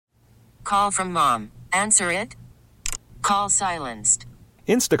Call from mom. Answer it. Call silenced.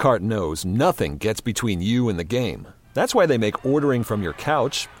 Instacart knows nothing gets between you and the game. That's why they make ordering from your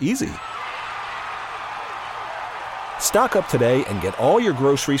couch easy. Stock up today and get all your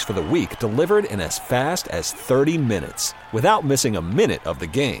groceries for the week delivered in as fast as 30 minutes without missing a minute of the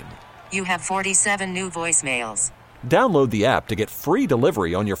game. You have 47 new voicemails. Download the app to get free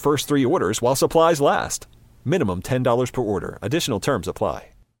delivery on your first 3 orders while supplies last. Minimum $10 per order. Additional terms apply.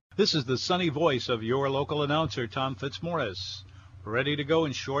 This is the sunny voice of your local announcer, Tom Fitzmaurice, ready to go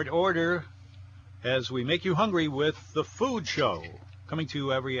in short order as we make you hungry with The Food Show, coming to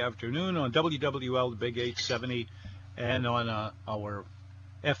you every afternoon on WWL, the Big 870, and on our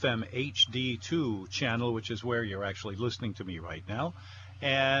FM HD2 channel, which is where you're actually listening to me right now.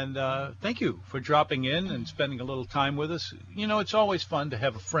 And thank you for dropping in and spending a little time with us. You know, it's always fun to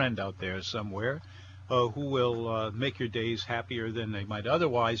have a friend out there somewhere who will make your days happier than they might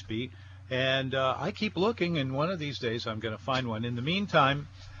otherwise be. And I keep looking, and one of these days I'm going to find one. In the meantime,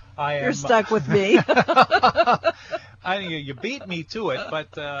 You're stuck with me. You beat me to it,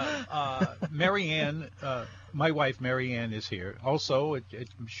 but Marianne, my wife Marianne, is here. Also, it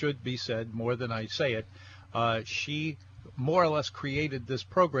should be said more than I say it. She more or less created this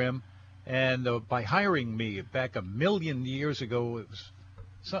program, and by hiring me back 1,000,000 years ago, it was.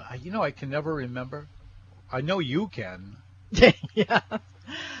 So I can never remember. I know you can. Yeah.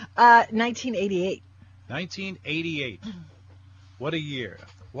 1988. 1988. What a year.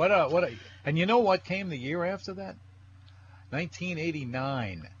 What a. And you know what came the year after that?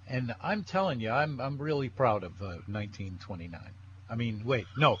 1989. And I'm telling you, I'm really proud of 1929. I mean, wait,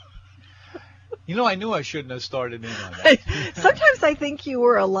 no. I knew I shouldn't have started in on that. Sometimes I think you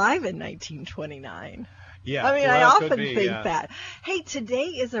were alive in 1929. Yeah. I mean, well, I often be, think that. Hey, today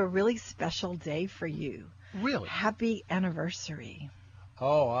is a really special day for you. Really? Happy anniversary.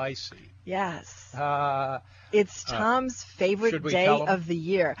 Oh, I see. Yes. It's Tom's favorite day of the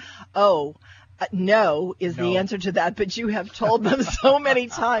year. No is the answer to that, but you have told them so many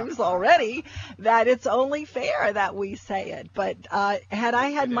times already that it's only fair that we say it. But had I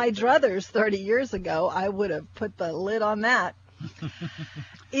had my druthers 30 years ago, I would have put the lid on that.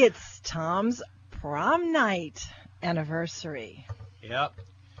 It's Tom's prom night anniversary. Yep.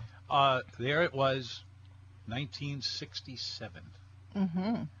 There it was, 1967.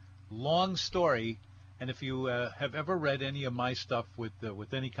 Mm-hmm. Long story. And if you have ever read any of my stuff with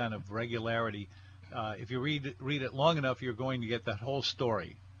any kind of regularity, if you read it long enough, you're going to get that whole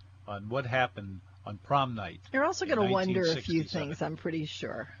story on what happened on prom night. You're also going to wonder a few things, I'm pretty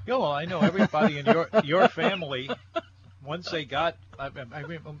sure. Yeah, well, I know everybody in your family. Once they got, I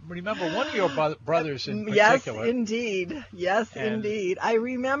remember one of your brothers in particular. Yes, indeed. I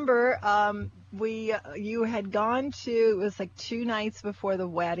remember you had gone to, it was like 2 nights before the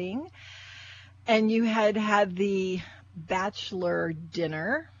wedding, and you had the bachelor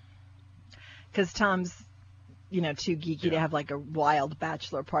dinner, because Tom's, too geeky to have like a wild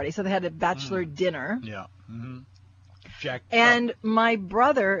bachelor party. So they had a bachelor dinner. Yeah. Mm-hmm. And my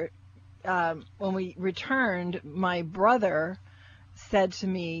brother, when we returned, my brother said to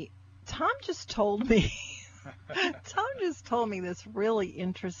me, Tom just told me this really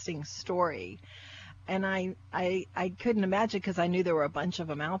interesting story. And I couldn't imagine, because I knew there were a bunch of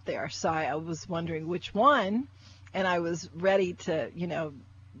them out there. So I was wondering which one, and I was ready to,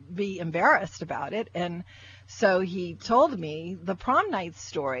 be embarrassed about it. And so he told me the prom night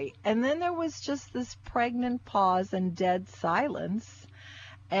story. And then there was just this pregnant pause and dead silence.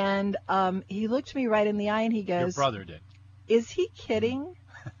 And he looked me right in the eye and he goes, your brother did. Is he kidding?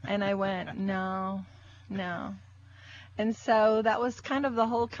 And I went, no. And so that was kind of the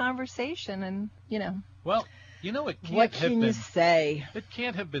whole conversation. And, Well, it can't what can you say? It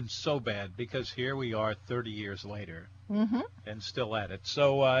can't have been so bad, because here we are 30 years later and still at it.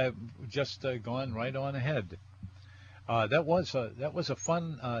 So just going right on ahead. That was a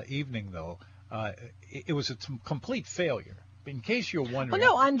fun evening, though. It was a complete failure. In case you're wondering.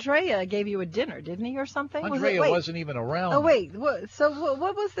 Well, no, Andrea gave you a dinner, didn't he, or something? Andrea wasn't even around. Oh, wait. So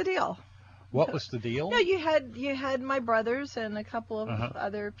what was the deal? What was the deal? No, you had my brothers and a couple of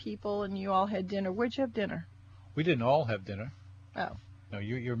other people, and you all had dinner. Where'd you have dinner? We didn't all have dinner. Oh. No,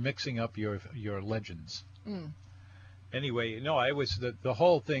 you're mixing up your legends. Mm. Anyway, no, the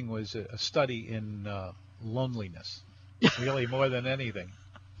whole thing was a study in loneliness, really, more than anything.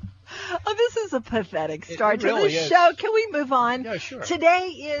 Oh, this is a pathetic start to really this is. show. Can we move on? Yeah, sure. Today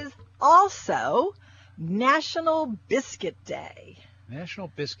is also National Biscuit Day. National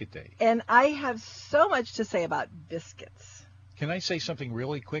Biscuit Day. And I have so much to say about biscuits. Can I say something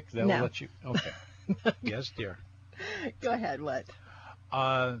really quick that will let you? Okay. Yes, dear. Go ahead. What?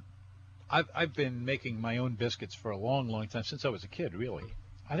 I've been making my own biscuits for a long, long time, since I was a kid, really.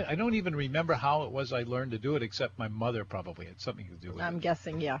 I don't even remember how it was I learned to do it, except my mother probably had something to do with it. I'm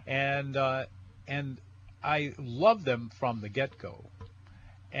guessing, yeah. And I loved them from the get-go.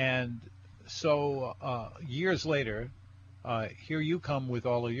 And so years later, here you come with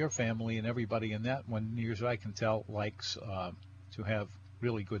all of your family and everybody in that one, near as I can tell, likes to have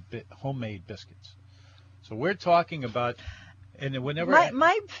really good homemade biscuits. So we're talking about, and whenever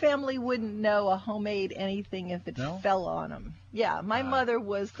my family wouldn't know a homemade anything if it No? fell on them. Yeah, my mother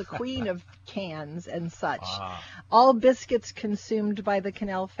was the queen of cans and such. Ah. All biscuits consumed by the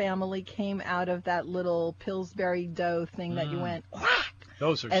Cannell family came out of that little Pillsbury dough thing that you went whack,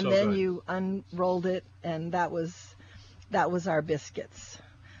 those are and so then good. you unrolled it, and that was our biscuits.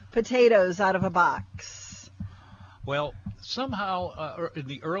 Potatoes out of a box. Well, somehow in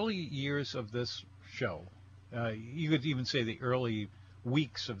the early years of this show, you could even say the early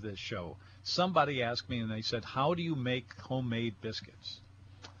weeks of this show, somebody asked me and they said, how do you make homemade biscuits?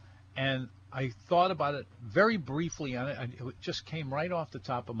 And I thought about it very briefly, and it just came right off the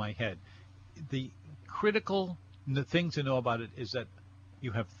top of my head. The thing to know about it is that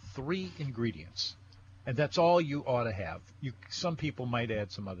you have 3 ingredients, and that's all you ought to have. Some people might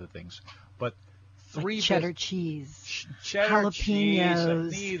add some other things, but 3 Like cheddar cheese, cheddar cheese,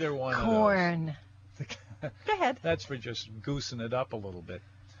 jalapenos, neither one corn. of those. Go ahead. That's for just goosing it up a little bit.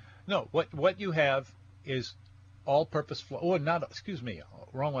 No, what you have is all-purpose flour. Oh, not, excuse me,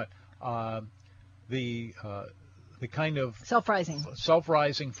 wrong one. The kind of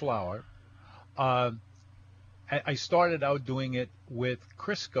Self-rising flour. I started out doing it with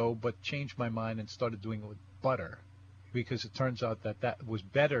Crisco, but changed my mind and started doing it with butter, because it turns out that was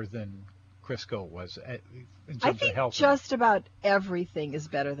better than Crisco was in terms I of think health. just about everything is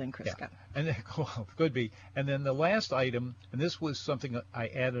better than Crisco. Yeah. And then, well, could be. And then the last item, and this was something that I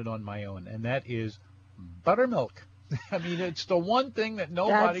added on my own, and that is buttermilk. I mean, it's the one thing that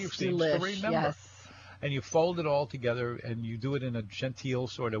nobody That's seems to remember. Yes. And you fold it all together, and you do it in a genteel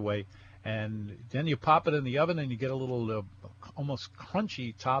sort of way, and then you pop it in the oven, and you get a little almost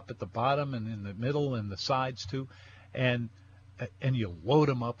crunchy top at the bottom and in the middle and the sides too, and you load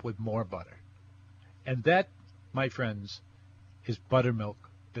them up with more butter. And that, my friends, is buttermilk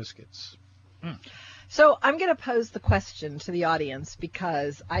biscuits. So I'm going to pose the question to the audience,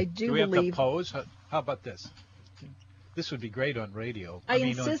 because I do we believe... have to pose? How about this? This would be great on radio. I mean,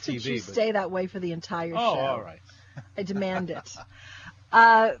 insist on that TV, you but... stay that way for the entire show. Oh, all right. I demand it.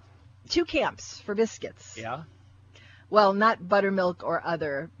 2 camps for biscuits. Yeah? Well, not buttermilk or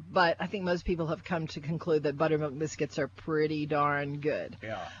other, but I think most people have come to conclude that buttermilk biscuits are pretty darn good.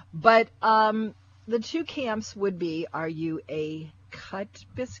 Yeah. But the 2 camps would be, are you a cut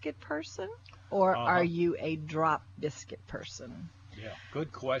biscuit person, or are you a drop biscuit person? Yeah,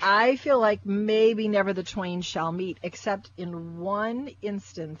 good question. I feel like maybe never the twain shall meet, except in one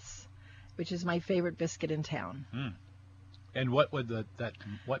instance, which is my favorite biscuit in town. And what would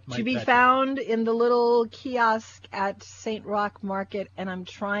what might To be that found in the little kiosk at St. Roch Market, and I'm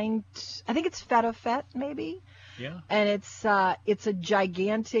trying to, I think it's Feta Fett, maybe? be? Yeah. And it's a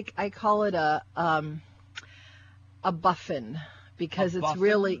gigantic, I call it a buffin, because it's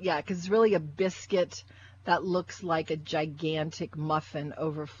really, because it's really a biscuit that looks like a gigantic muffin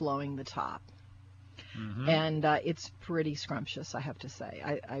overflowing the top. And it's pretty scrumptious, I have to say.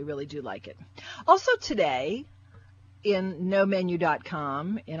 I really do like it. Also today, in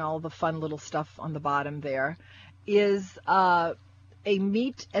nomenu.com, in all the fun little stuff on the bottom there, is a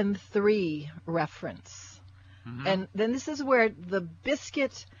meat and 3 reference. And then this is where the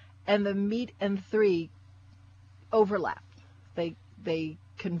biscuit and the meat and 3 overlap. They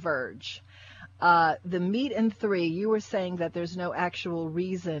converge. The meat and 3, you were saying that there's no actual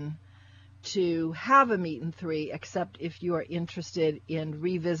reason to have a meat and 3 except if you are interested in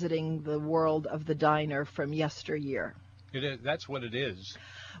revisiting the world of the diner from yesteryear. It is. That's what it is.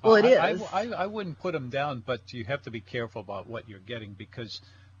 Well, it I is. I wouldn't put them down, but you have to be careful about what you're getting, because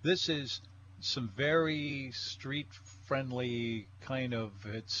this is some very street-friendly kind of,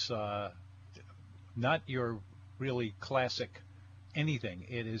 it's not your really classic anything.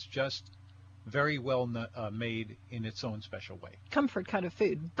 It is just very well made in its own special way. Comfort kind of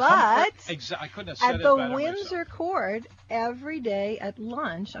food. But I couldn't have said at it the better Windsor myself. Court, every day at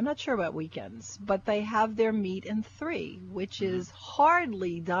lunch, I'm not sure about weekends, but they have their meat and 3, which is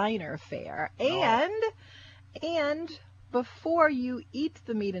hardly diner fare. And before you eat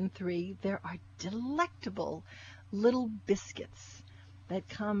the meat and 3, there are delectable little biscuits that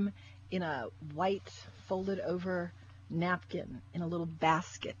come in a white folded over napkin in a little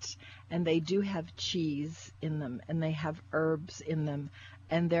basket, and they do have cheese in them, and they have herbs in them,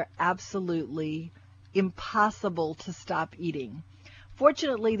 and they're absolutely impossible to stop eating.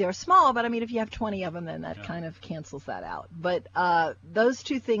 Fortunately, they're small, but I mean, if you have 20 of them, then that kind of cancels that out. But those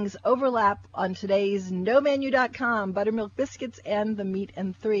two things overlap on today's nomenu.com, buttermilk biscuits and the meat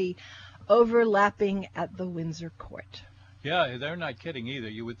and three, overlapping at the Windsor Court. Yeah, they're not kidding either.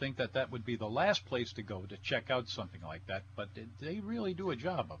 You would think that that would be the last place to go to check out something like that, but they really do a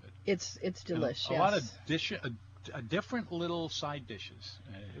job of it. It's delicious. A lot of different little side dishes.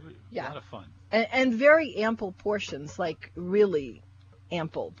 It was a lot of fun. And very ample portions, like really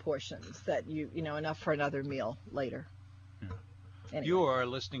ample portions that you know enough for another meal later. Yeah. Anyway. You are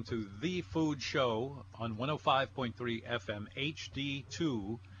listening to The Food Show on 105.3 FM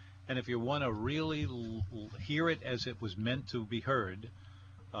HD2. And if you want to really hear it as it was meant to be heard,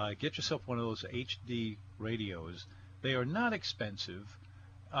 get yourself one of those HD radios. They are not expensive.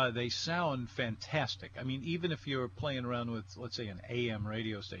 They sound fantastic. I mean, even if you're playing around with, let's say, an AM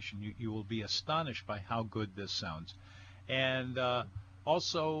radio station, you will be astonished by how good this sounds. And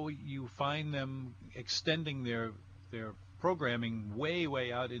also, you find them extending their programming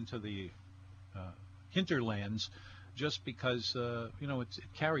way out into the hinterlands, just because it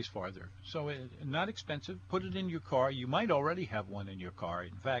carries farther. So not expensive. Put it in your car. You might already have one in your car,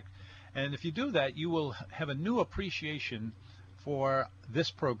 in fact. And if you do that, you will have a new appreciation for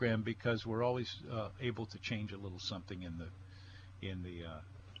this program, because we're always able to change a little something in the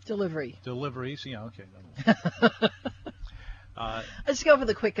deliveries. Yeah, okay. I just go for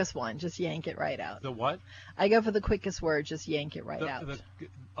the quickest one. Just yank it right out. The what? I go for the quickest word. Just yank it right out.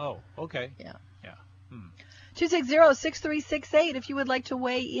 Oh, okay. Yeah. 260-6368 if you would like to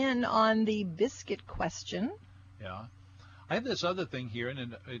weigh in on the biscuit question. Yeah. I have this other thing here,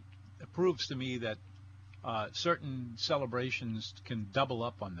 and it proves to me that certain celebrations can double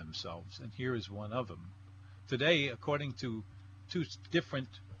up on themselves, and here is one of them. Today, according to two different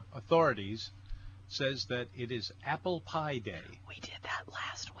authorities, says that it is Apple Pie Day. We did that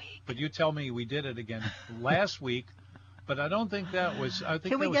last week. But you tell me we did it again last week, but I don't think that was... I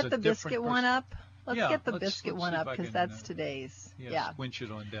think Can we get the biscuit one up? Let's get the let's biscuit one up, because that's today's. Squinch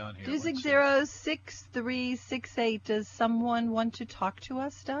it on down here. 260-6368. Does someone want to talk to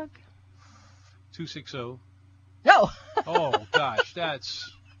us, Doug? 260. No. Oh gosh,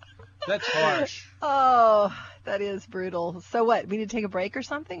 that's harsh. Oh, that is brutal. So what? We need to take a break or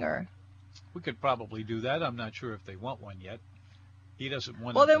something, or? We could probably do that. I'm not sure if they want one yet. He doesn't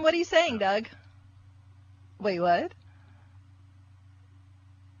want. Well, then what are you saying, Doug? Wait, what?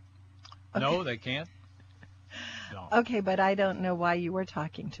 Okay. No, they can't. No. Okay, but I don't know why you were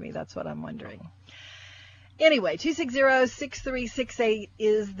talking to me. That's what I'm wondering. Anyway, 260-6368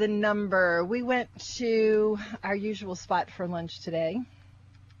 is the number. We went to our usual spot for lunch today.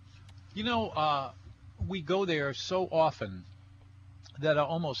 You know, we go there so often that I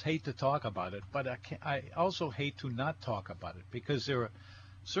almost hate to talk about it, but I also hate to not talk about it, because there are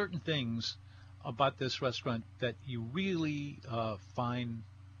certain things about this restaurant that you really find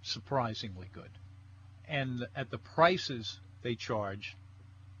surprisingly good. And at the prices they charge,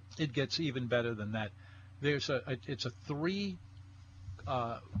 it gets even better than that. It's a three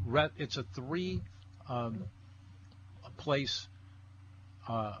place.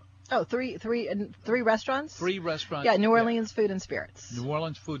 Three restaurants? 3 restaurants. Yeah, New Orleans Food and Spirits. New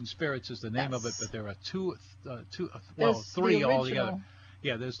Orleans Food and Spirits is the name of it, but there are three altogether.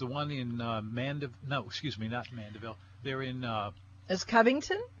 Yeah, there's the one in Mandeville. No, excuse me, not Mandeville. They're in. Is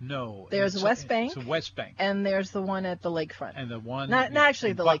Covington? No. There's West Bank. It's West Bank. And there's the one at the lakefront. And the one. Not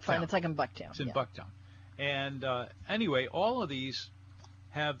actually the lakefront. It's like in Bucktown. It's in Bucktown. And anyway, all of these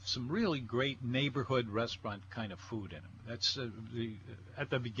have some really great neighborhood restaurant kind of food in them. That's at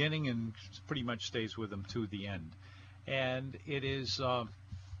the beginning and pretty much stays with them to the end. And it is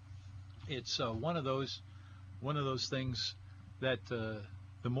it's one of those things that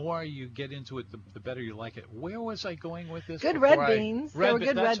the more you get into it, the better you like it. Where was I going with this? Good red beans. There were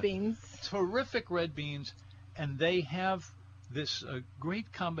good red beans. Terrific red beans, and they have this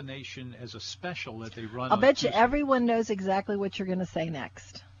great combination as a special that they run. I'll bet you everyone knows exactly what you're going to say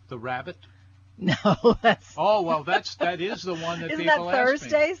next. The rabbit? No, that's. Oh well, that is the one that Isn't people that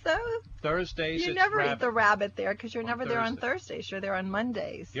Thursdays ask me. though? Thursdays. You it's never rabbit. eat the rabbit there because you're never there on Thursday. Thursdays. You're there on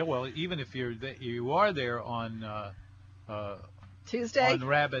Mondays. Yeah, well, even if you are there on Tuesday. On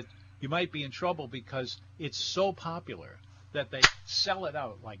rabbit, you might be in trouble because it's so popular that they sell it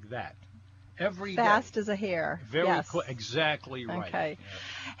out like that every Fast day. As a hare. Very yes. Exactly right. Okay.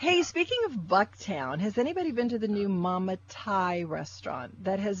 Yeah. Hey, speaking of Bucktown, has anybody been to the new Mama Thai restaurant?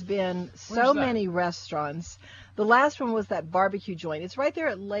 That has been so many restaurants. The last one was that barbecue joint. It's right there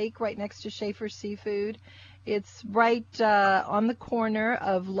at Lake, right next to Schaefer's Seafood. It's right on the corner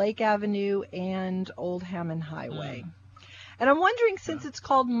of Lake Avenue and Old Hammond Highway. And I'm wondering, since it's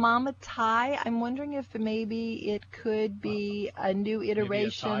called Mama Thai, I'm wondering if maybe it could be a new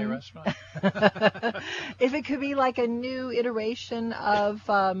iteration. Maybe a Thai restaurant? If it could be like a new iteration of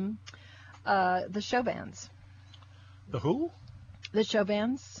the Chauvins. The who? The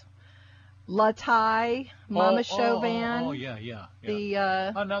Chauvins. La Thai, Mama Chauvin. Oh, yeah.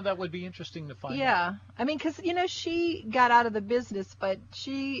 The now that would be interesting to find out. yeah, I mean, because she got out of the business, but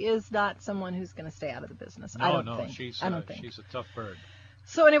she is not someone who's going to stay out of the business. I don't think. She's a tough bird.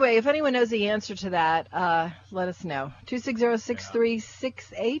 So anyway, if anyone knows the answer to that, let us know.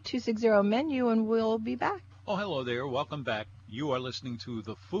 260-6368, 260-MENU, and we'll be back. Oh, hello there. Welcome back. You are listening to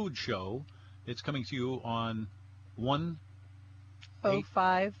The Food Show. It's coming to you on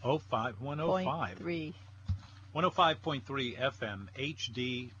 105.3 FM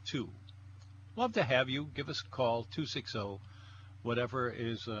HD2. Love to have you. Give us a call, 260, whatever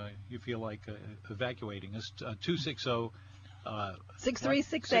is you feel like evacuating us, 260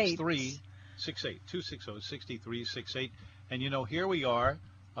 6368. 260-6368. And here we are,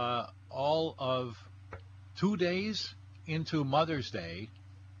 all of 2 days into Mother's Day.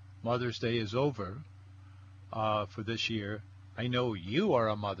 Mother's Day is over for this year. I know you are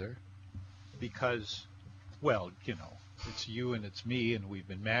a mother because, well, it's you and it's me, and we've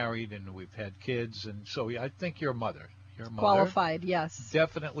been married and we've had kids, and so I think you're a mother. You're a mother. Qualified, yes.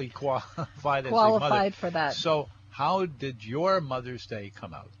 Definitely qualified as a mother. Qualified for that. So how did your Mother's Day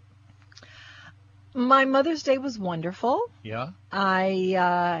come out? My Mother's Day was wonderful. Yeah?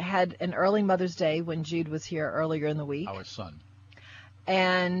 I had an early Mother's Day when Jude was here earlier in the week. Our son.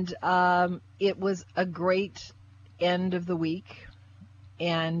 And it was a great end of the week.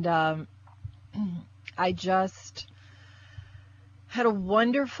 And I just had a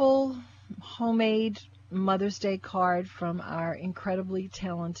wonderful homemade Mother's Day card from our incredibly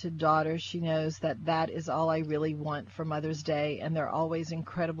talented daughter. She knows that is all I really want for Mother's Day, and they're always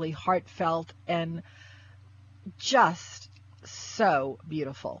incredibly heartfelt and just so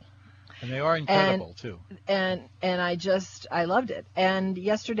beautiful. And they are incredible too. And I loved it. And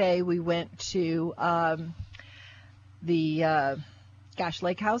yesterday we went to the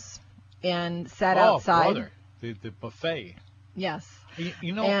Lake House and sat outside. Brother, the buffet. Yes.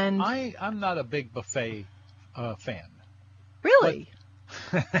 And I'm not a big buffet fan. Really?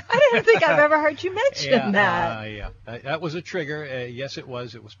 I didn't think I've ever heard you mention that. Yeah. That was a trigger. Yes, it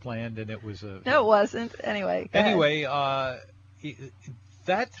was. It was planned, and it was a... No, it wasn't. Anyway.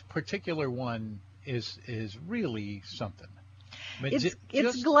 That particular one is really something. I mean,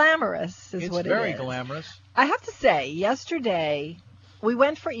 it's glamorous, is what it is. It's very glamorous. I have to say, yesterday, we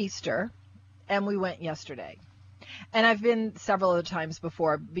went for Easter, and we went yesterday. And I've been several other times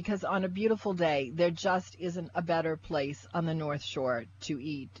before, because on a beautiful day, there just isn't a better place on the North Shore to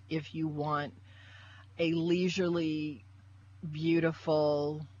eat if you want a leisurely,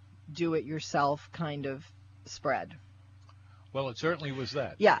 beautiful, do-it-yourself kind of spread. Well, it certainly was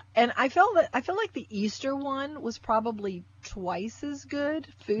that. Yeah, and I feel like the Easter one was probably twice as good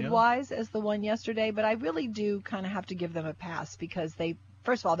food-wise as the one yesterday, but I really do kind of have to give them a pass because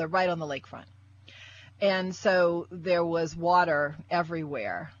first of all, they're right on the lakefront. And so there was water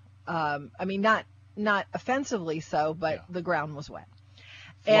everywhere. I mean, not offensively so, but the ground was wet.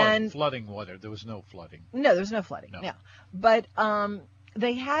 Flooding water. There was no flooding. No, there was no flooding. No. But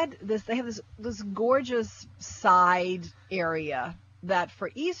they had this gorgeous side area that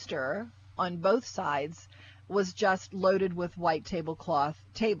for Easter on both sides was just loaded with white tablecloth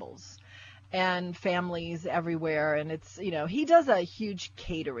tables. And families everywhere, and it's, he does a huge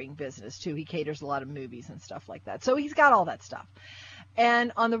catering business too. He caters a lot of movies and stuff like that. So he's got all that stuff.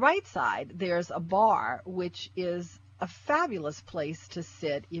 And on the right side, there's a bar, which is a fabulous place to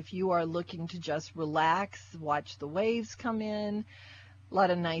sit if you are looking to just relax, watch the waves come in, a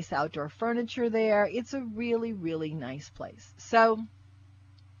lot of nice outdoor furniture there. It's a really, really nice place. So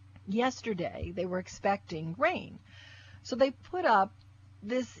yesterday, they were expecting rain. So they put up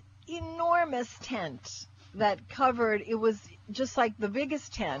this enormous tent that covered, it was just like the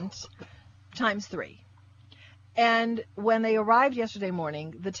biggest tent times 3. And when they arrived yesterday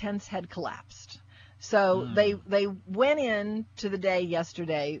morning, the tents had collapsed. So they went in to the day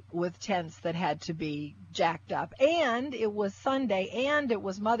yesterday with tents that had to be jacked up. And it was Sunday and it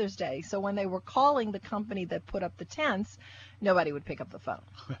was Mother's Day. So when they were calling the company that put up the tents, nobody would pick up the phone.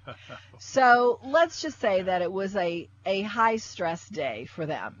 So let's just say that it was a high stress day for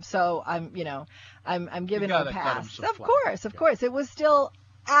them. So I'm giving them a pass. Of course. It was still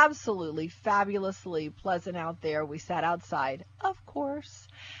absolutely fabulously pleasant out there. We sat outside, of course.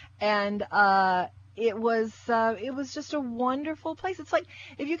 And it was just a wonderful place. It's like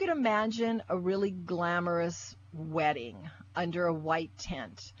if you could imagine a really glamorous wedding under a white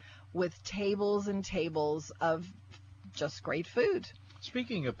tent with tables and tables of just great food.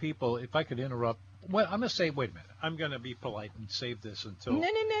 Speaking of people, if I could interrupt, well, I'm going to say, wait a minute. I'm going to be polite and save this until No.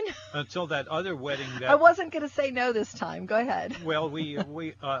 until that other wedding. That I wasn't going to say no this time. Go ahead. Well, we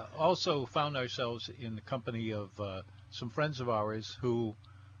also found ourselves in the company of some friends of ours who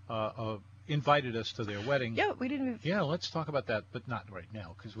invited us to their wedding. Yeah, we didn't. Yeah, let's talk about that, but not right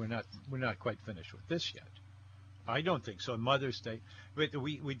now because we're not quite finished with this yet. I don't think so. Mother's Day, but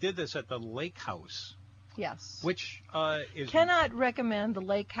we did this at the Lake House, Yes. which is Cannot recommend the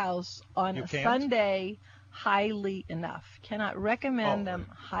Lake House on You a can't? Sunday highly enough. Cannot recommend Oh. them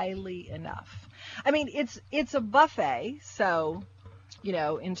highly enough. I mean, it's a buffet, so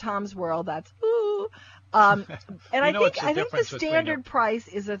in Tom's world, that's ooh. And I what's think the the difference between standard price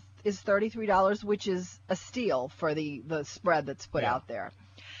is $33, which is a steal for the spread that's put Yeah. out there.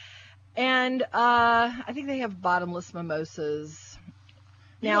 And I think they have bottomless mimosas.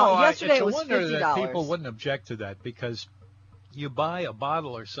 Now, yesterday it was it's a wonder that $50. people wouldn't object to that because you buy a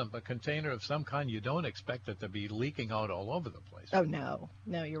bottle or a container of some kind, you don't expect it to be leaking out all over the place. Oh no,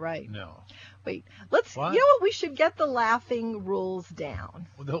 you're right. No. Wait, let's. What? You know what? We should get the laughing rules down.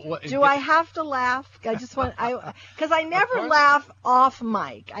 Do I have to laugh? I just want because I never course. laugh off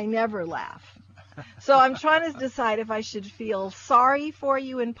mic. I never laugh. So I'm trying to decide if I should feel sorry for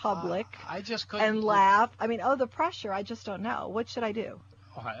you in public I just couldn't. and laugh. I mean, the pressure. I just don't know. What should I do?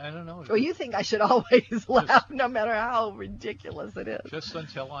 I don't know. Or you think I should always laugh no matter how ridiculous it is? Just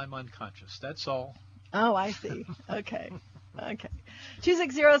until I'm unconscious. That's all. Oh, I see. Okay.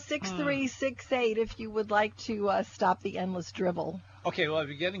 260-6368 if you would like to stop the endless drivel. Okay, well,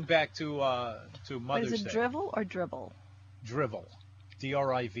 getting back to Mother's Is it Day. drivel or dribble? Drivel.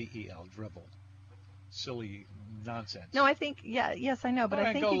 D-R-I-V-E-L. Drivel. Silly nonsense. No, I think, yes, I know, but All I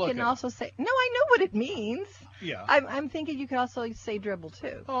right, think go you look can it also say, no, I know what it means. Yeah. I'm thinking you could also say dribble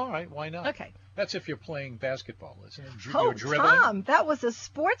too. All right, why not? Okay. That's if you're playing basketball, isn't it? Oh, You're dribbling. Tom, that was a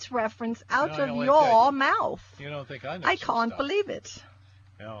sports reference out No, I of know like your that. mouth. You don't think I know I some can't stuff. believe it.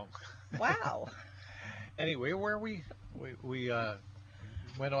 No. Wow. Anyway, where we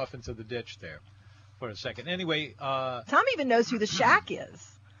went off into the ditch there for a second. Anyway, Tom even knows who the Shack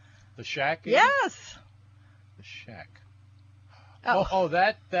is. the Shack. Yes. The Shack. Oh,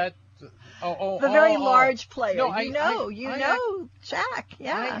 The very large player. No, you know Shack.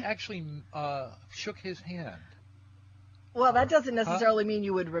 Yeah. I actually shook his hand. Well, that doesn't necessarily mean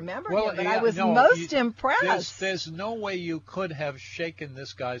you would remember him, but I was no, most impressed. There's no way you could have shaken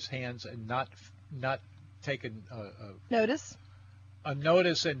this guy's hands and not taken Notice? a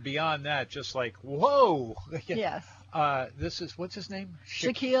notice, and beyond that, just like whoa. Yes. This is what's his name?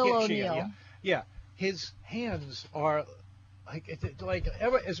 Shaquille O'Neal. Yeah. His hands are like as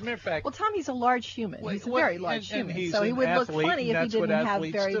a matter of fact. Well, Tommy's a large human. He's a very large and human, he's so he an would look athlete, funny and if he that's what didn't have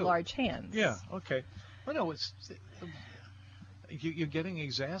athletes very do. large hands. Yeah. Okay. Well, no, it's you're getting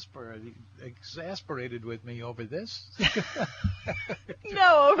exasperated with me over this.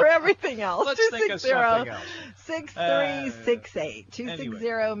 No, over everything else. Let's think of something else. 6368 260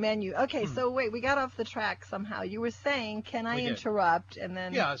 anyway. menu. Okay, so wait, we got off the track somehow. You were saying, can I We did. interrupt? And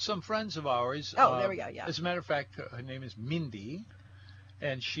then Yeah, some friends of ours. Oh, there we go, yeah. As a matter of fact, her name is Mindy,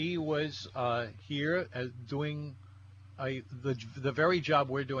 and she was here doing the very job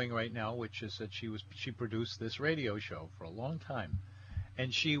we're doing right now, which is that she produced this radio show for a long time,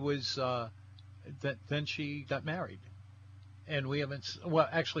 and she was then she got married, and we haven't. Well,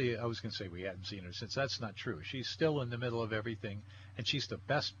 actually, I was going to say we hadn't seen her since. That's not true. She's still in the middle of everything, and she's the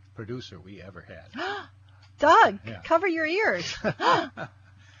best producer we ever had. Doug, Yeah. cover your ears.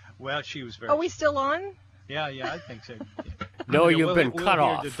 Well, she was very. Are we still on? Yeah, I think so. No, Yeah, you've been we'll cut hear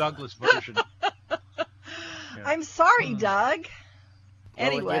off. the Douglas version. I'm sorry, Doug.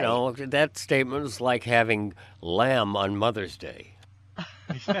 Anyway, Well, you know, that statement is like having lamb on Mother's Day.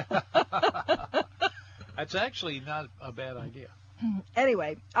 That's actually not a bad idea.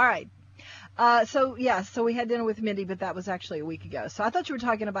 Anyway, all right. So we had dinner with Mindy, but that was actually a week ago. So I thought you were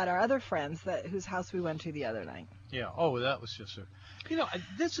talking about our other friends whose house we went to the other night. Yeah. Oh, that was just a.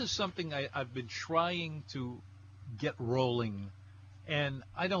 This is something I've been trying to get rolling, and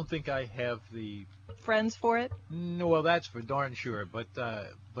I don't think I have the. Friends for it? No, well, that's for darn sure. But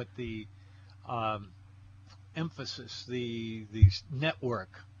the emphasis, the network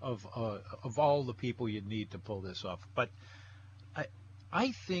of all the people you need to pull this off. But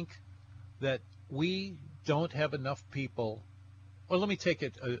I think that we don't have enough people. Well, let me take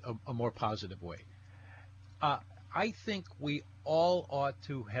it a more positive way. I think we all ought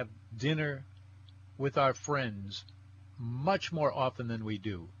to have dinner with our friends much more often than we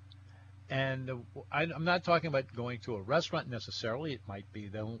do. And I'm not talking about going to a restaurant necessarily. It might be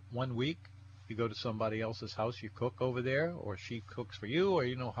the 1 week you go to somebody else's house, you cook over there, or she cooks for you, or,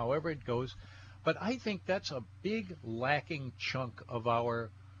 however it goes. But I think that's a big lacking chunk of our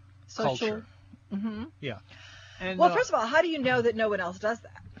culture. Mm-hmm. Yeah. And, well, first of all, how do you know that no one else does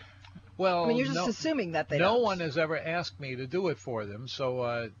that? Well, I mean, you're just assuming that they no don't. one has ever asked me to do it for them,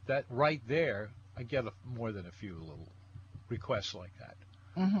 so that right there, I get more than a few little requests like that.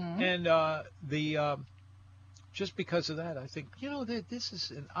 Mm-hmm. And just because of that, I think, this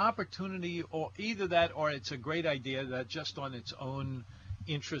is an opportunity, or either that or it's a great idea that just on its own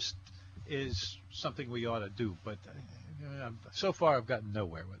interest is something we ought to do. But so far, I've gotten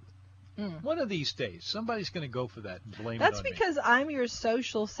nowhere with it. One of these days, somebody's going to go for that and blame it on me. That's because I'm your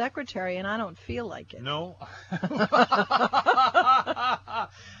social secretary and I don't feel like it. No.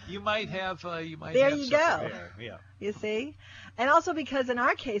 You might have. There you go. Yeah. You see, and also because in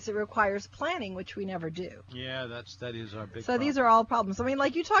our case it requires planning, which we never do. Yeah, that is our big. So problem. these are all problems. I mean,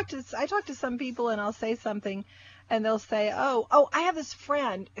 like I talk to some people and I'll say something, and they'll say, "Oh, I have this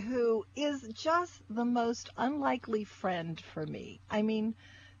friend who is just the most unlikely friend for me." I mean,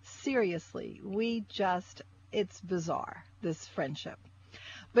 seriously, it's bizarre, this friendship.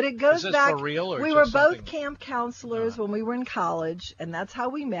 But it goes is this back. For real, or we just were both something? camp counselors when we were in college, and that's how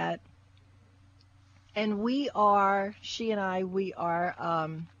we met. And she and I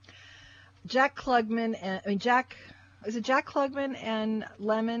Jack Klugman is it Jack Klugman and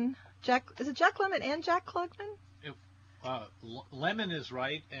Lemon? Is it Jack Lemon and Jack Klugman? Lemon is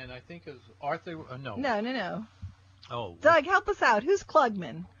right, and I think is Arthur. No. No. Oh. Doug, help us out. Who's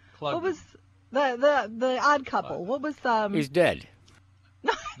Klugman? Klugman. What was the Odd Couple? What was He's dead.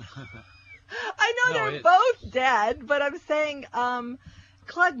 I know they're both dead, but I'm saying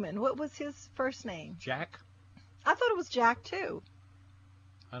Klugman. What was his first name? Jack? I thought it was Jack too.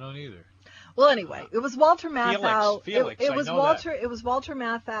 I don't either. Well, anyway, it was Walter Matthau. Felix, it was I know Walter. that. It was Walter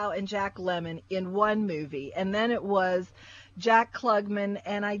Matthau and Jack Lemmon in one movie, and then it was Jack Klugman,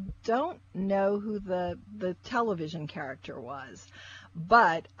 and I don't know who the television character was,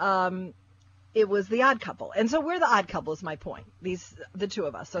 but it was the Odd Couple. And so we're the Odd Couple is my point. The two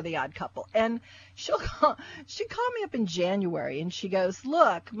of us are the Odd Couple. And she called me up in January and she goes,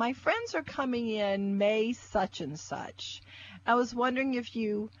 "Look, my friends are coming in May such and such. I was wondering if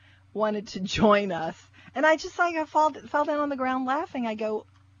you wanted to join us." And I just I fell down on the ground laughing. I go,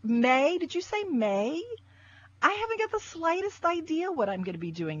 "May? Did you say May? I haven't got the slightest idea what I'm going to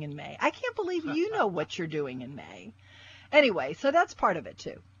be doing in May. I can't believe you know what you're doing in May." Anyway, so that's part of it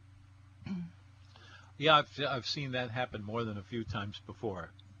too. Yeah, I've seen that happen more than a few times before.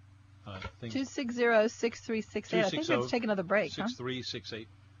 260-6368. I think we have to take another break. 6368.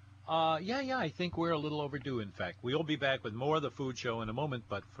 Yeah, I think we're a little overdue, in fact. We'll be back with more of the Food Show in a moment,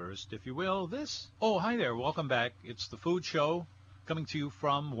 but first, if you will, this. Oh, hi there. Welcome back. It's the Food Show coming to you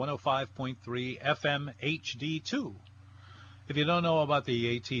from 105.3 FM HD2. If you don't know about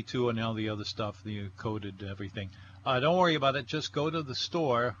the AT2 and all the other stuff, the coded everything, don't worry about it. Just go to the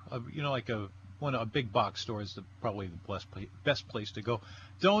store, like a big box store is probably the best place to go.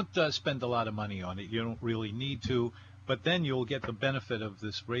 Don't spend a lot of money on it. You don't really need to, but then you'll get the benefit of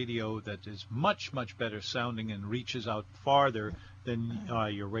this radio that is much, much better sounding and reaches out farther than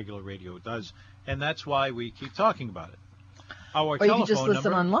your regular radio does. And that's why we keep talking about it. Our or you can just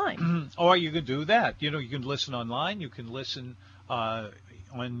listen online. Or you can do that. You can listen online. You can listen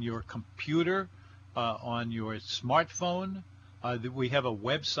on your computer, on your smartphone. We have a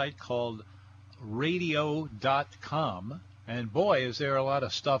website called radio.com, and boy, is there a lot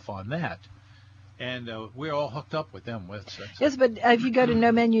of stuff on that. And we're all hooked up with them. Yes, but if you go to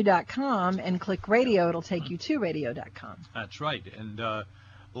nomenu.com and click radio, it'll take you to radio.com. That's right, and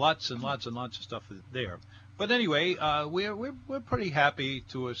lots and lots and lots of stuff there. But anyway, we're pretty happy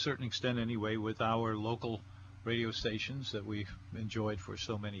to a certain extent anyway with our local radio stations that we've enjoyed for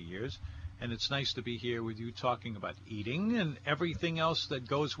so many years. And it's nice to be here with you talking about eating and everything else that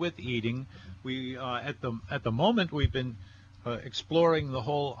goes with eating. We at the moment we've been exploring the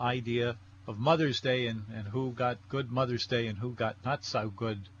whole idea of Mother's Day and who got good Mother's Day and who got not so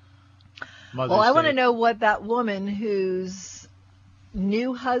good Mother's Day. Well, I want to know what that woman whose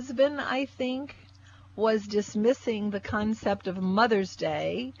new husband, I think, was dismissing the concept of Mother's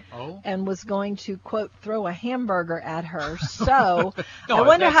Day and was going to, quote, throw a hamburger at her. So I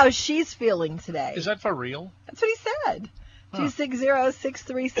wonder how she's feeling today. Is that for real? That's what he said.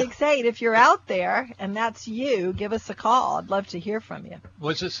 260-6368. If you're out there and that's you, give us a call. I'd love to hear from you.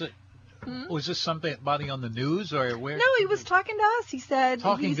 Was this Was this somebody on the news or where? No, he was talking to us. He said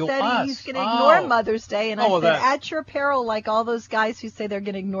Talking he to said us. he's going to ignore Oh. Mother's Day, and Oh, I said that- at your peril, like all those guys who say they're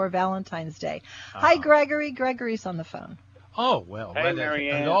going to ignore Valentine's Day. Hi, Gregory. Gregory's on the phone. Oh, well, Hey, that-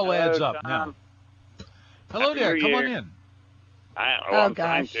 Marianne. it all adds Hello, up Tom. now. Hello Happy there. New Come on Year. in. I'm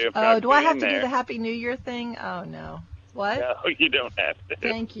trying gosh. to. Oh, do I have in to do there. the Happy New Year thing? Oh no. What? No, you don't have to.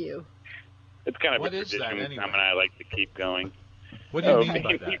 Thank you. It's kind of What a is that, tradition anyway? Tom and I like to keep going. What do you Oh, mean by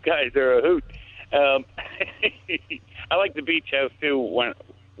you that? guys are a hoot. I like the beach house too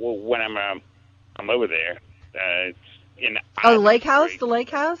when I'm over there. It's in Oh, the lake house? The lake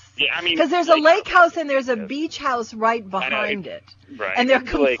house? Yeah, I mean, Because there's a lake house and there's a Yes. beach house right behind it. Right. And they're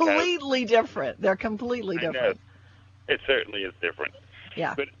It's a lake house. completely different. They're completely I know. different. It certainly is different.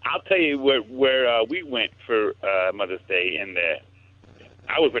 Yeah. But I'll tell you where we went for Mother's Day, and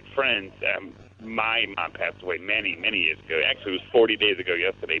I was with friends. My mom passed away many years ago. Actually, it was 40 days ago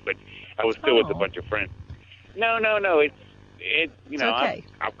yesterday, but I was still with a Oh. bunch of friends. No. It's you know, okay.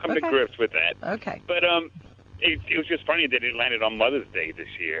 I'll come to Okay. grips with that. Okay. But it was just funny that it landed on Mother's Day this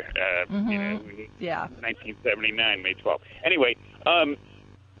year. You know, Yeah. 1979, May 12th. Anyway,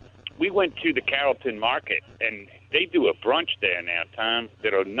 we went to the Carrollton Market, and they do a brunch there now, Tom,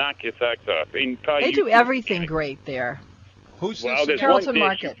 that'll knock your socks off. And probably They do you- everything great there. Who's Well, this? there's Carrollton one dish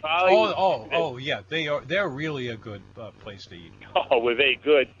Market. you probably- Oh, yeah. They're really a good place to eat. Oh, well, they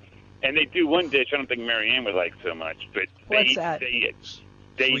good. And they do one dish I don't think Marianne would like so much, but What's that? They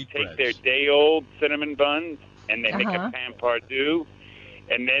Sweet take breads. their day-old cinnamon buns, and they make Uh-huh. a pan pardue,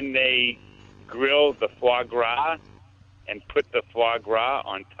 and then they grill the foie gras and put the foie gras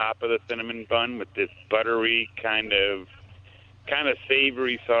on top of the cinnamon bun with this buttery kind of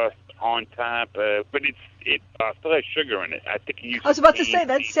savory sauce on top. But it still has sugar in it. I think you. I was about to say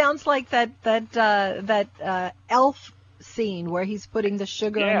that sounds like that elf scene where he's putting the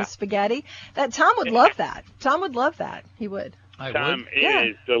sugar in Yeah. the spaghetti. That Tom would love that. Tom would love that. He would. I Tom, would. it Yeah.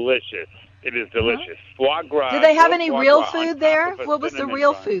 is delicious. It is delicious. Foie gras. Did they have grilled any foie real gras on food top there? of a What was the cinnamon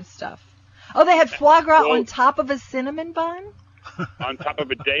real bun. food stuff? Oh, they had foie gras Well- on top of a cinnamon bun? On top of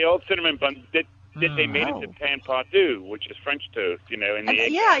a day-old cinnamon bun that they made Oh. into pan pardue, which is French toast, in the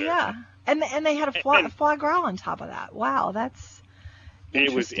egg Yeah, batter. yeah. And they had a foie gras on top of that. Wow, that's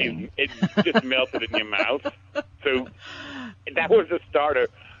It was interesting. it just melted in your mouth. So that was a starter.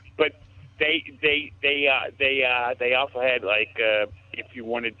 But they also had if you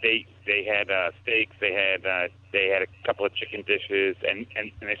wanted they had steaks, they had a couple of chicken dishes, and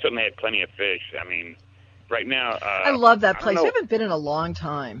they certainly had plenty of fish. I mean, right now I love that don't place. know. We haven't been in a long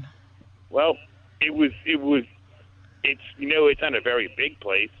time. Well, it's it's not a very big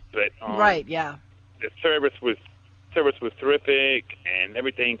place, but Right, yeah. the service was terrific, and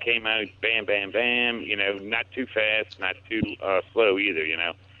everything came out bam, bam, bam. Not too fast, not too slow either.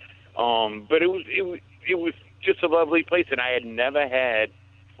 But it was just a lovely place, and I had never had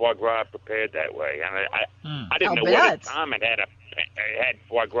foie gras prepared that way. And I didn't I'll know whether bet. Tom had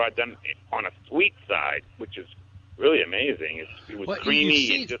foie gras done on a sweet side, which is really amazing. It was Well, creamy you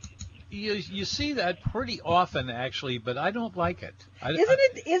see, and just. you see that pretty often, actually, but I don't like it.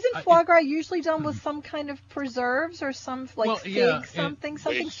 Isn't foie gras usually done with some kind of preserves or some Well, fig yeah, something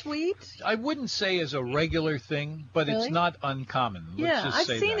sweet? I wouldn't say as a regular thing, but Really? it's not uncommon. Let's Yeah, just I've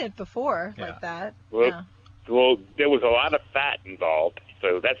say seen that. it before Yeah. like that. Well, Yeah. Well, there was a lot of fat involved,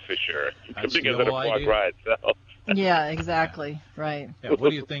 so that's for sure. That's Because the of the whole foie idea. gras itself. Yeah, exactly. Right. Yeah, what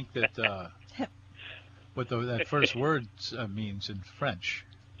do you think that that first word means in French?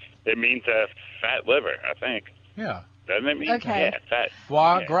 It means fat liver, I think. Yeah, Doesn't it mean? Okay. Yeah, fat.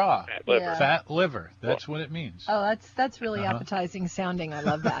 foie yeah, gras, Fat liver. Yeah. fat liver. That's what it means. Oh, that's really Uh-huh. appetizing sounding. I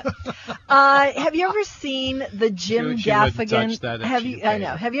love that. Have you ever seen the Jim She wouldn't Gaffigan? touch that if Have she you? I paid know.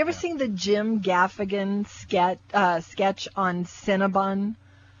 her. Have you ever Yeah. seen the Jim Gaffigan sketch on Cinnabon?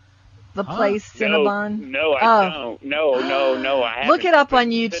 The Huh? place Cinnabon. No, I Oh. don't. No. I Look haven't. it up on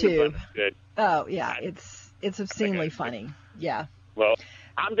But YouTube. Cinnabon's Good. Oh yeah, it's obscenely Okay. funny. Yeah. Well,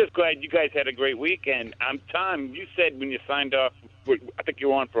 I'm just glad you guys had a great weekend. Tom, you said when you signed off, I think you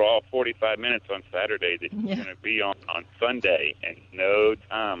were on for all 45 minutes on Saturday that you're Yeah. going to be on Sunday, and no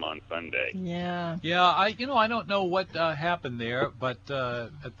Tom on Sunday. Yeah. Yeah, I don't know what happened there, but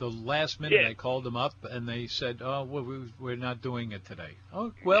at the last minute Yeah. I called them up and they said, "Oh, we're not doing it today."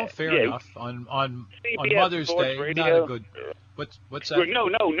 Oh, well, fair Yeah. enough. On CBS Mother's Sports Day, Radio. not a good. What's that?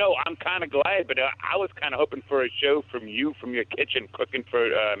 Well, no. I'm kind of glad, but I was kind of hoping for a show from you from your kitchen cooking for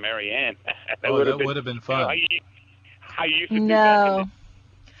Marianne. That would have been fun. How you used to do No. back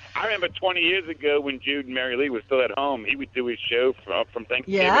I remember 20 years ago when Jude and Mary Lee was still at home, he would do his show from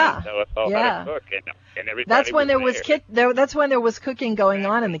Thanksgiving and tell us all how to cook, and everybody That's when was that's when there was cooking going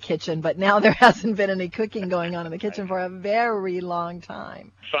on in the kitchen, but now there hasn't been any cooking going on in the kitchen for a very long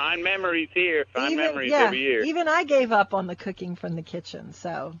time. Fine memories here, memories every year. Even I gave up on the cooking from the kitchen,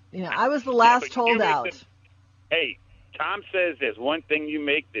 so I was the last holdout. Hey, Tom says there's one thing you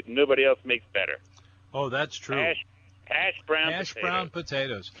make that nobody else makes better. Oh, that's true. Hash brown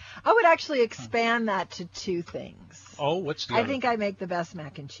potatoes. I would actually expand that to two things. Oh, what's the I other? think I make the best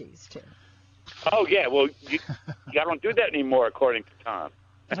mac and cheese, too. Oh, yeah. Well, you don't do that anymore, according to Tom.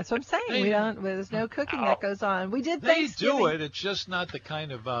 That's what I'm saying. There's no cooking that goes on. We did They Thanksgiving. do it. It's just not the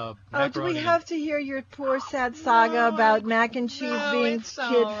kind of Oh, macaroni. do we have to hear your poor sad saga about mac and cheese being kid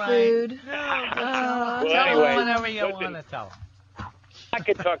food? Well, Tell anyway, them whatever you listen, want to tell them. I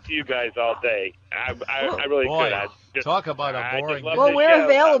could talk to you guys all day. I really Boy, could. talk about a boring. love Well, the we're show.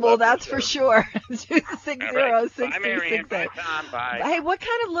 available, I love that's the for show. sure. 260-6368. Bye, Marianne. Bye, Tom. Bye. Hey, what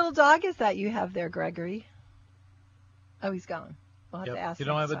kind of little dog is that you have there, Gregory? Oh, he's gone. We'll have to ask You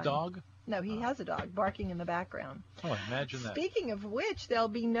don't next have a time. dog? No, he has a dog barking in the background. Oh, imagine that. Speaking of which, there'll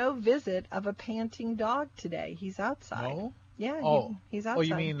be no visit of a panting dog today. He's outside. No? Yeah, Oh. he's outside. Oh,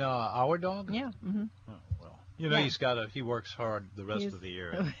 you mean our dog? Yeah. Mm-hmm. Oh, well, Yeah. he works hard the rest of the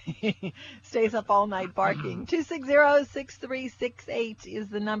year. Stays up all night barking. 260-6368 is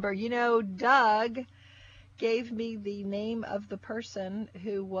the number. Doug gave me the name of the person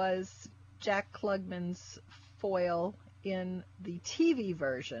who was Jack Klugman's foil in the TV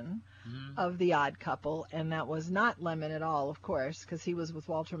version of The Odd Couple, and that was not Lemon at all, of course, because he was with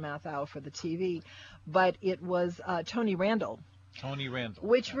Walter Matthau for the TV, but it was Tony Randall. Tony Randall.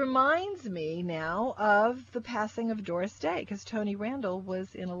 Which reminds me now of the passing of Doris Day, because Tony Randall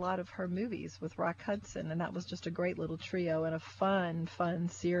was in a lot of her movies with Rock Hudson, and that was just a great little trio and a fun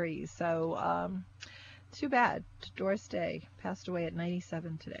series. So, too bad. Doris Day passed away at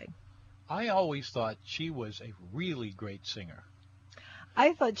 97 today. I always thought she was a really great singer.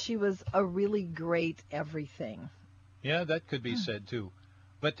 I thought she was a really great everything. Yeah, that could be said too.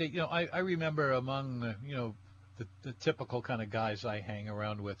 But I remember among the typical kind of guys I hang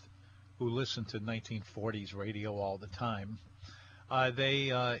around with, who listen to 1940s radio all the time.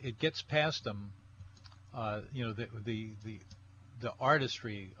 It gets past them. The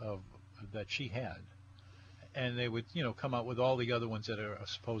artistry that she had, and they would come out with all the other ones that are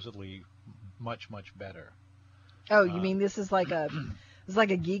supposedly much better. Oh, you mean this is like a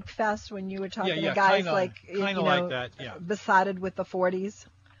geek fest when you were talking to guys kinda, like like that, yeah. besotted with the 40s?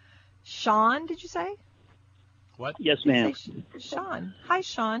 Sean, did you say? What? Yes, ma'am. Sean. Hi,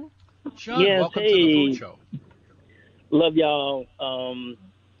 Sean. Sean, Yes, welcome to the Food Show. Love y'all.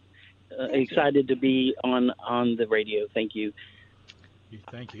 Excited to be on the radio. Thank you.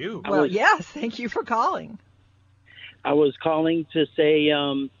 Thank you. Well, yes, thank you for calling. I was calling to say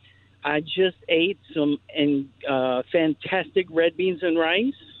I just ate some fantastic red beans and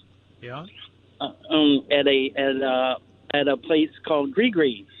rice. Yeah. At a place called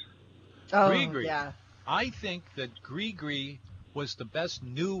Grigri's. Oh, Grigri. yeah. I think that Grigri was the best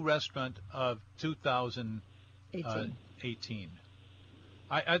new restaurant of 2018.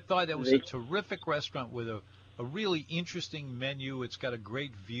 I thought it was a terrific restaurant with a really interesting menu. It's got a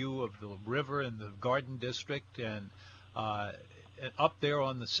great view of the river and the Garden District, and up there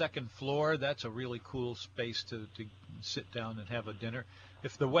on the second floor, that's a really cool space to sit down and have a dinner.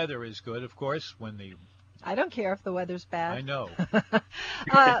 If the weather is good, of course, I don't care if the weather's bad. I know.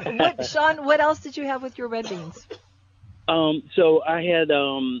 Sean, what else did you have with your red beans? So I had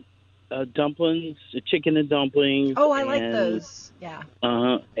dumplings, chicken and dumplings. Oh, I like those. Yeah.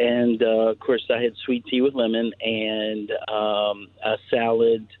 And of course I had sweet tea with lemon and a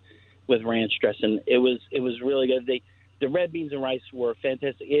salad with ranch dressing. It was really good. The red beans and rice were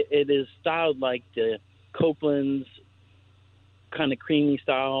fantastic. It is styled like the Copeland's kind of creamy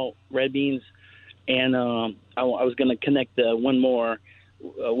style red beans. And I was going to connect one more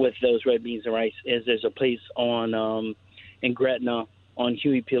with those red beans and rice. There's a place in Gretna on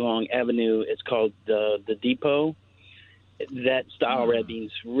Huey P. Long Avenue. It's called the Depot. That style red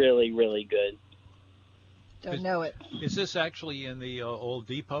beans, really, really good. Don't know it. Is this actually in the old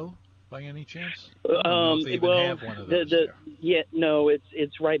Depot by any chance? Well, Have one of those there. yeah, no,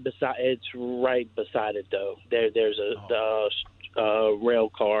 it's right beside it though. There's a rail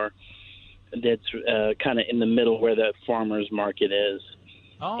car that's kind of in the middle where the farmers market is.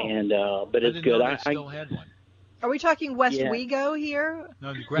 Oh, and but it's I didn't good. know they still had one. Are we talking West Wego here?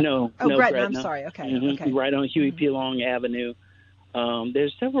 No, Gretna. No, Gretna. Gretna. I'm sorry. Okay. Mhm. Okay. Right on Huey P. Long Avenue.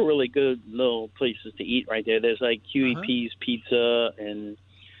 There's several really good little places to eat right there. There's like Huey P's Pizza, and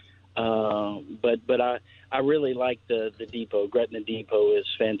But I really like the depot. Gretna Depot is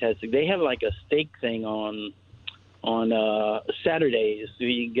fantastic. They have like a steak thing on Saturdays.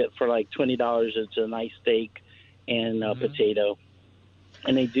 You can get for like $20. It's a nice steak and a potato,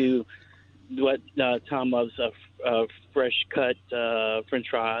 and they do what Tom loves: fresh cut French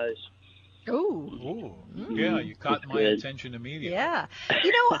fries. Ooh. Yeah, you caught my attention immediately. Yeah.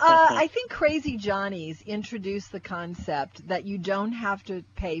 I think Crazy Johnny's introduced the concept that you don't have to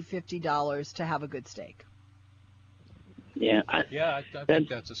pay $50 to have a good steak. Yeah. I think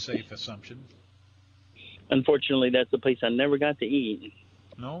that's a safe assumption. Unfortunately, that's the place I never got to eat.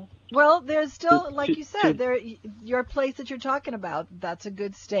 No? Well, there's still, like you said, your place that you're talking about, that's a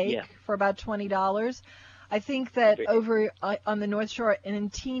good steak for about $20. I think that over on the North Shore,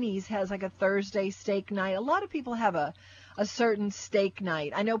 and Teeny's has like a Thursday steak night. A lot of people have a certain steak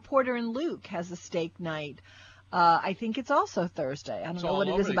night. I know Porter and Luke has a steak night. I think it's also Thursday. I don't know what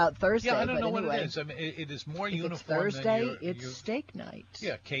it is about Thursday. Yeah, I don't know anyway, what it is. I mean, it is more uniform it's Thursday, than it's steak night.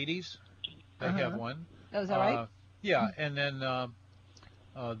 Yeah, Katie's. They have one. Oh, is that right? Yeah, and then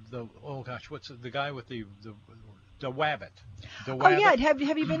what's the guy with the Wabbit? Oh yeah, have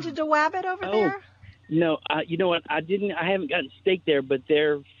you been to DeWabbit over there? No, you know what? I haven't gotten steak there, but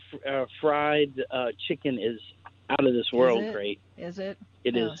their fried chicken is out of this world great. Is it?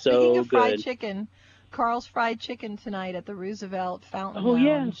 It is Speaking so of fried good. chicken, Carl's Fried Chicken tonight at the Roosevelt Fountain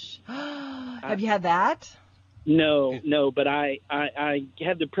Lounge. Yeah. Have you had that? No, but I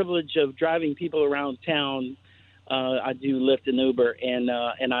have the privilege of driving people around town. I do Lyft and Uber, and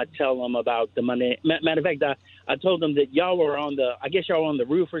I tell them about the Monday. Matter of fact, I told them that y'all were on the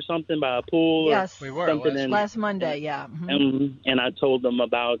roof or something by a pool. Yes, or we were something last Monday. Yeah. Mm-hmm. And I told them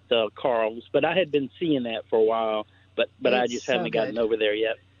about Carl's, but I had been seeing that for a while, but I just haven't gotten over there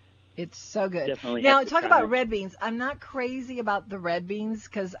yet. It's so good. Definitely now, talk about red beans. I'm not crazy about the red beans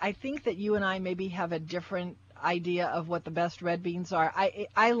because I think that you and I maybe have a different idea of what the best red beans are.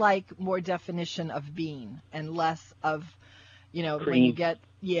 I like more definition of bean and less of, cream. when you get,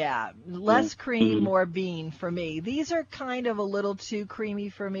 less cream, more bean for me. These are kind of a little too creamy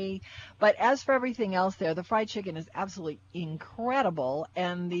for me. But as for everything else there, the fried chicken is absolutely incredible.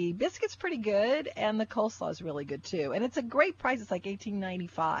 And the biscuit's pretty good. And the coleslaw is really good, too. And it's a great price. It's like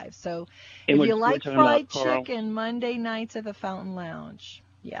 $18.95. So if you like fried chicken, Monday nights at the Fountain Lounge.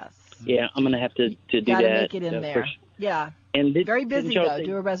 Yes. Yeah, I'm going to have to do that. Got to make it in there. Yeah. And very busy, though.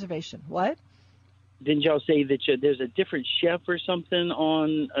 Do a reservation. What? Didn't y'all say that there's a different chef or something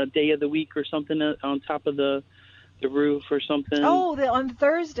on a day of the week or something on top of the roof or something? Oh, on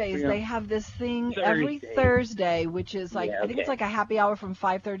Thursdays they have this thing every Thursday, which is like I think it's like a happy hour from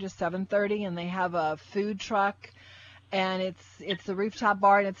 5:30 to 7:30, and they have a food truck, and it's the rooftop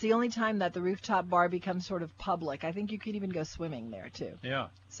bar, and it's the only time that the rooftop bar becomes sort of public. I think you could even go swimming there too. Yeah.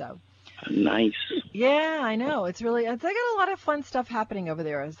 So. Nice. Yeah, I know. They got a lot of fun stuff happening over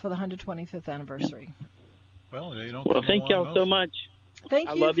there for the 125th anniversary. Well, thank y'all so much.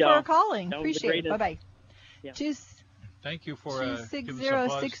 Thank you for calling. That Appreciate it. Bye-bye. Yeah. Thank you for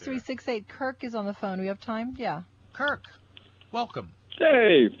 260-6368. Kirk is on the phone. We have time? Yeah. Kirk, welcome.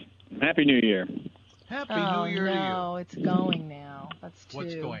 Hey, Happy New Year. Happy New Year to you. No, it's going now. That's 2.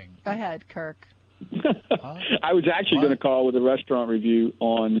 What's going? Go ahead, Kirk. I was actually going to call with a restaurant review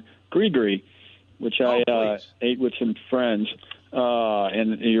on Grigri, which I ate with some friends,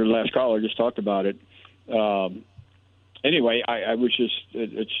 and your last caller just talked about it. Anyway, I was just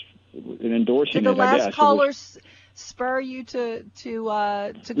it's an endorsing. Did the last caller spur you to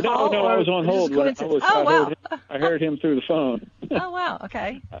call? No, I was on hold. I heard him through the phone. Oh wow,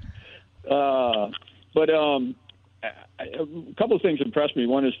 okay. But a couple of things impressed me.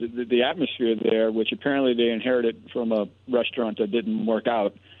 One is the atmosphere there, which apparently they inherited from a restaurant that didn't work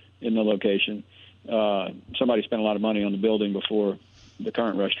out in the location. Somebody spent a lot of money on the building before the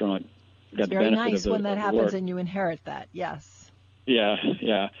current restaurant got the benefit of it. Very nice when that happens and you inherit that, yes.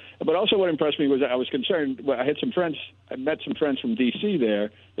 Yeah. But also what impressed me was I was concerned. I met some friends from D.C.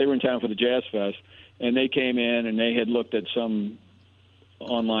 there. They were in town for the Jazz Fest, and they came in and they had looked at some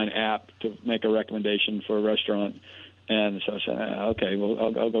online app to make a recommendation for a restaurant. And so I said, okay, well,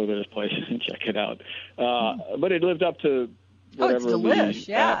 I'll go to this place and check it out. But it lived up to whatever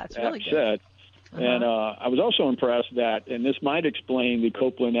the app really said. Uh-huh. And I was also impressed that, and this might explain the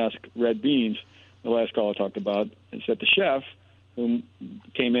Copeland-esque red beans the last caller talked about, is that the chef who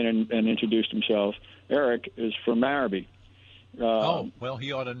came in and introduced himself, Eric, is from Marabou. Well,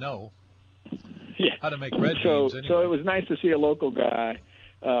 he ought to know how to make red beans anyway. So it was nice to see a local guy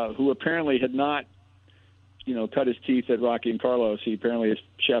who apparently had not, cut his teeth at Rocky and Carlos. He apparently is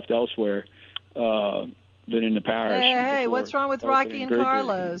chefed elsewhere. than in the parish. Hey, before what's wrong with opening Rocky and Gregory.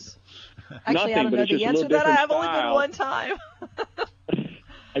 Carlos? Actually, Nothing, I don't but know it's the just a answer little to that. different I've only been style. one time.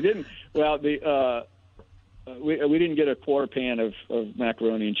 I didn't. Well, we didn't get a quarter pan of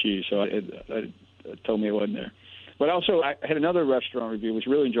macaroni and cheese, so it told me it wasn't there. But also, I had another restaurant review, which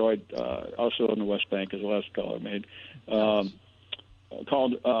really enjoyed, also on the West Bank, as the last caller made,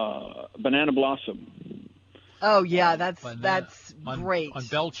 called Banana Blossom. Oh yeah, that's great. On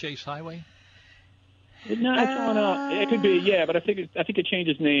Bell Chase Highway. No, it's on. It could be, yeah, but I think it changed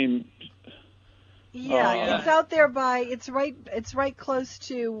its name. Yeah, it's out there by. It's right close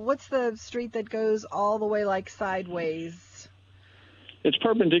to. What's the street that goes all the way like sideways? It's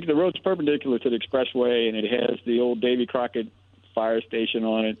perpendicular. The road's perpendicular to the expressway, and it has the old Davy Crockett fire station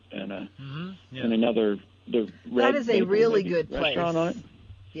on it, and and another. That is a really good place. Restaurant on it.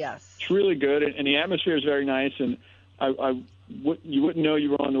 Yes. It's really good, and the atmosphere is very nice, and you wouldn't know you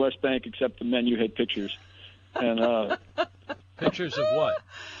were on the West Bank except the menu had pictures. And pictures of what?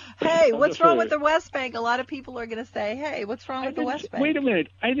 Hey, what's wrong with the West Bank? A lot of people are going to say, hey, what's wrong with the West Bank? Wait a minute.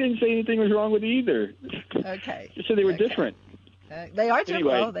 I didn't say anything was wrong with either. Okay. So they were different. They are different.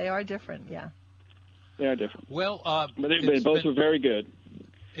 Anyway, they are different, yeah. They are different. Well, but they both were very good.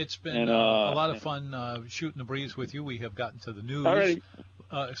 It's been a lot of fun shooting the breeze with you. We have gotten to the news. All right.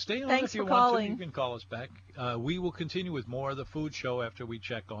 Stay on Thanks if you for want calling. to. You can call us back. We will continue with more of the food show after we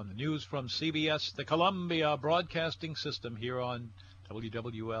check on the news from CBS, the Columbia Broadcasting System, here on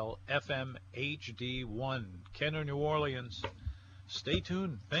WWL FM HD1, Kenner, New Orleans. Stay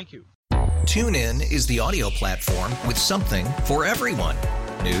tuned. Thank you. TuneIn is the audio platform with something for everyone.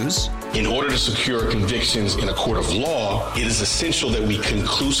 News. In order to secure convictions in a court of law, it is essential that we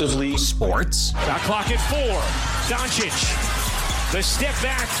conclusively. Sports. The clock at 4. Doncic. The step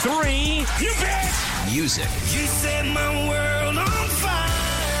back 3. You bet. Music. You set my world on fire.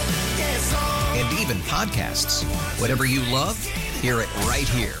 Yes, and even podcasts. Whatever you love, hear it right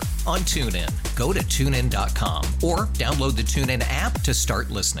here on TuneIn. Go to TuneIn.com or download the TuneIn app to start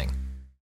listening.